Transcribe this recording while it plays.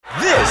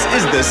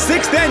This is the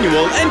 6th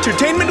annual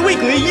Entertainment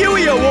Weekly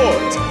EWWY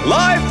Awards,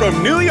 live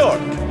from New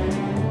York.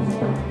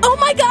 Oh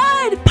my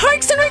God!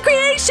 Parks and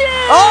Recreation!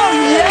 Oh,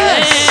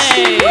 yes!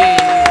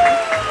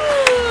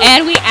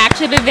 And we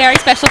actually have a very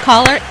special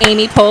caller.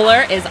 Amy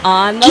Poehler is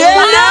on the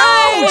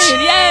line.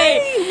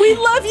 Yay! We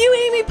love you,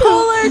 Amy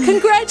Poehler.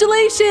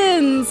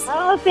 Congratulations.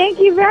 Oh, thank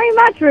you very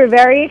much. We're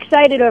very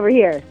excited over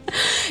here.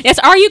 Yes,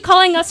 are you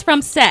calling us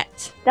from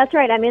set? That's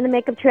right. I'm in the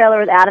makeup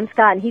trailer with Adam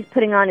Scott, and he's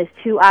putting on his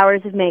 2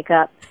 hours of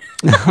makeup.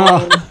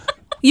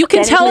 You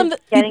can tell him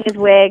getting his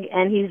wig,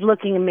 and he's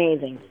looking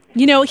amazing.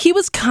 You know, he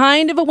was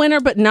kind of a winner,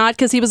 but not,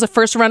 because he was a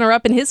first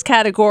runner-up in his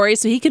category,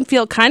 so he can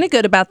feel kind of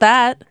good about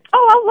that.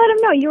 Oh, I'll let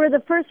him know. You were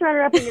the first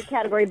runner-up in your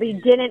category, but you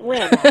didn't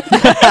win. And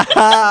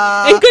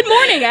good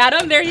morning,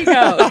 Adam. There you go.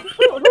 Who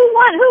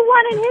won? Who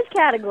won in his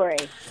category?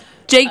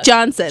 Jake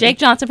Johnson. Jake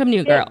Johnson from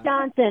New Girl. Jake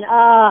Johnson.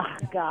 Oh,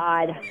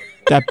 God.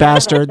 That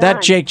bastard.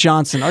 That Jake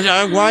Johnson.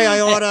 Why I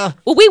oughta...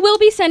 Well, we will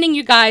be sending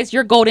you guys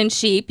your golden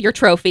sheep, your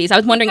trophies. I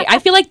was wondering, I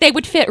feel like they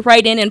would fit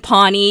right in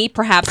Pawnee,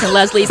 perhaps in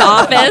Leslie's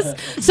office.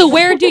 So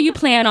where do you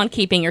plan on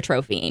keeping your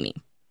trophy, Amy?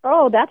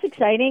 Oh, that's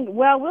exciting.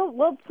 Well,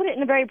 we'll put it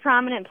in a very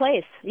prominent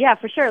place. Yeah,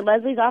 for sure.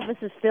 Leslie's office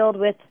is filled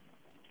with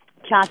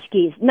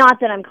tchotchkes.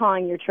 Not that I'm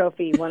calling your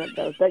trophy one of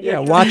those. But yeah,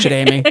 watch it,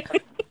 Amy.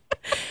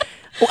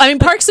 Well, I mean,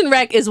 Parks and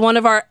Rec is one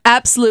of our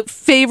absolute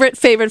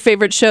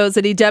favorite shows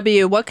at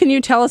EW. What can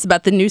you tell us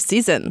about the new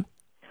season?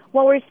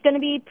 Well, we're going to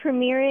be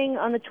premiering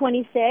on the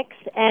 26th,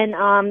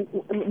 and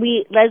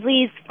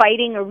Leslie's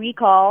fighting a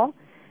recall.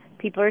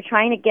 People are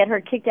trying to get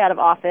her kicked out of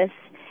office,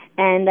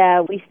 and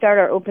we start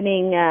our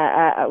opening,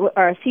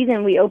 our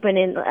season. We open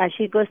in.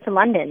 She goes to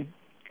London.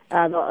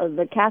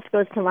 The cast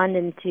goes to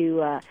London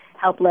to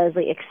help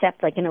Leslie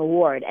accept like an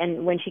award,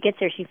 and when she gets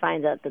there, she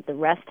finds out that the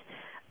rest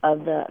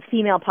of the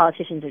female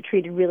politicians are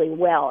treated really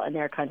well in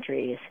their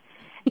countries,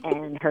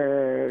 and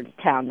her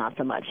town not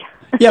so much.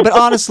 Yeah, but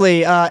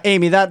honestly,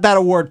 Amy, that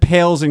award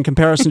pales in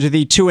comparison to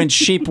the 2-inch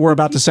sheep we're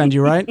about to send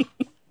you, right?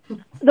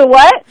 The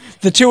what?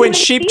 The 2-inch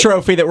sheep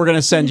trophy that we're going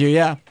to send you,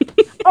 yeah.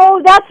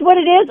 Oh, that's what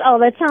it is. Oh,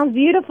 that sounds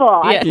beautiful.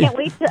 Yeah.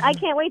 I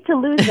can't wait to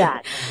lose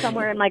that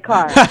somewhere in my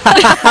car. Now,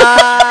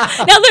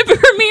 the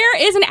premiere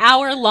is an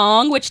hour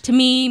long, which to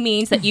me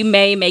means that you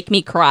may make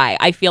me cry.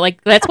 I feel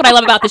like that's what I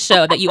love about the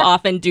show, that you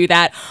often do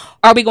that.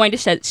 Are we going to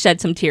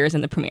shed some tears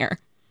in the premiere?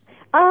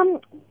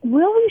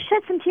 Will we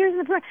shed some tears in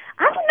the premiere?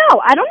 I don't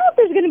know. I don't know if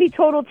there's going to be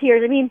total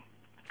tears. I mean,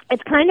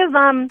 it's kind of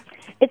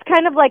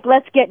like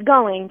let's get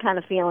going kind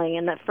of feeling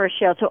in that first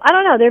show. So I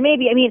don't know. There may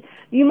be. I mean,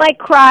 you might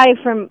cry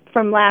from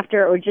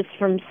laughter or just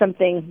from some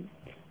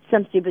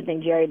stupid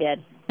thing Jerry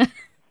did.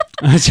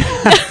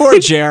 Poor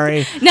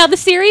Jerry. Now, the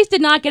series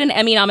did not get an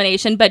Emmy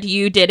nomination, but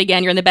you did.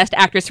 Again, you're in the Best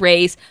Actress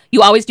race.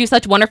 You always do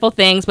such wonderful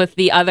things with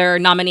the other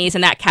nominees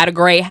in that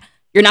category.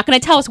 You're not going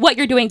to tell us what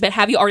you're doing, but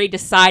have you already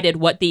decided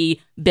what the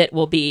bit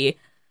will be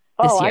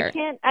this year?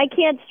 I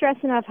can't stress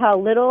enough how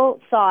little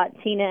thought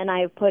Tina and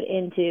I have put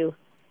into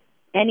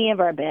any of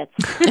our bits.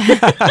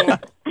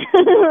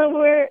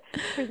 We're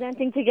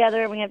presenting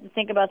together, and we have to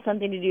think about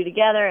something to do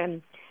together,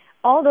 and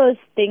all those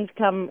things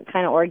come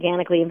kind of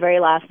organically in very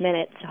last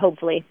minute,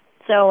 hopefully.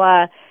 So,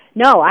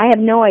 no, I have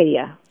no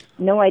idea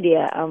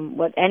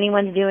what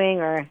anyone's doing,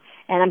 and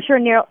I'm sure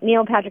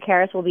Neil Patrick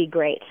Harris will be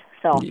great.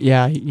 So.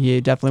 Yeah, he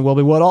definitely will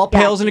be. Well, it all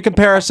pales into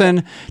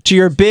comparison to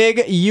your big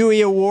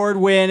EWWY Award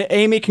win.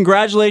 Amy,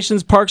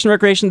 congratulations. Parks and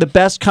Recreation, the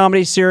best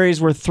comedy series.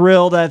 We're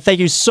thrilled.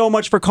 Thank you so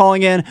much for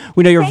calling in.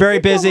 We know you're very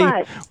busy. So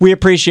much. We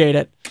appreciate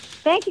it.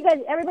 Thank you, guys.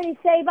 Everybody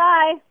say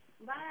bye.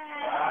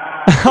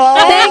 Oh,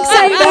 Thanks,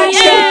 everybody.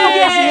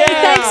 Yay.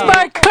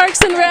 Thanks,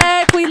 Parks and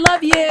Rec. We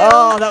love you.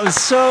 Oh, that was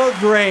so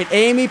great.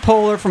 Amy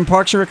Poehler from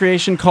Parks and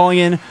Recreation calling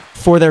in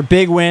for their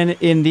big win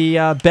in the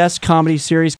Best Comedy Series